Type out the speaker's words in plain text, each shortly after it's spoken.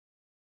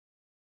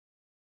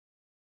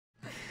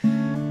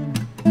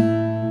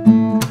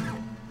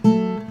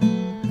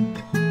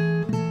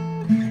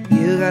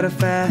got a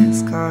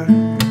fast car,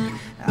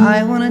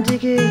 I wanna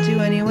take it to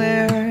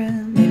anywhere.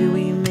 Maybe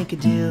we make a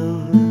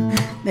deal,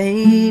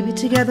 maybe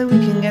together we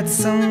can get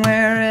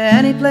somewhere.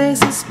 Any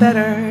place is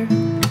better.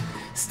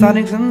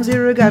 Starting from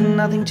zero, got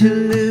nothing to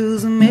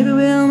lose. Maybe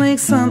we'll make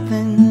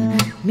something.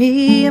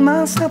 Me and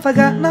myself, I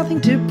got nothing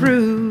to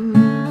prove.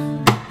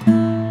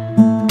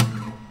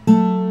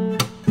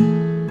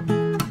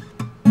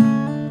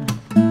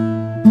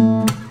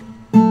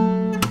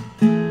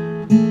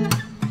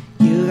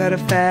 You got a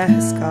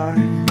fast car,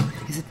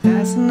 is it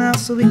fast enough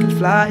so we can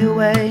fly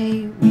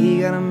away?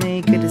 We gotta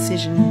make a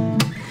decision,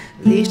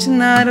 leave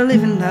tonight or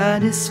live and die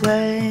this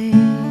way.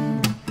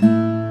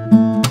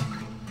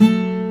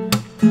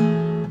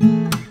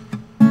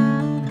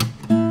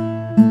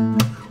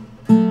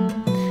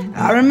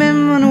 I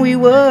remember when we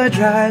were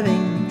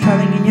driving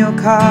in your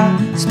car.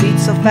 Speed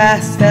so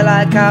fast, felt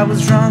like I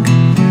was drunk.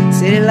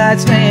 City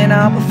lights playing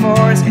out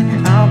before us, and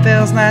your arm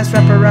feels nice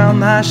wrapped around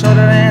my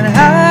shoulder. And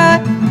I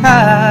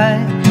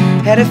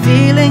had a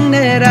feeling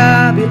that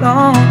I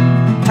belong.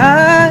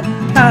 I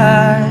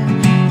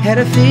had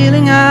a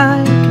feeling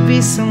I could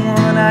be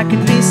someone, I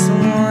could be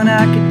someone,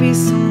 I could be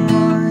someone.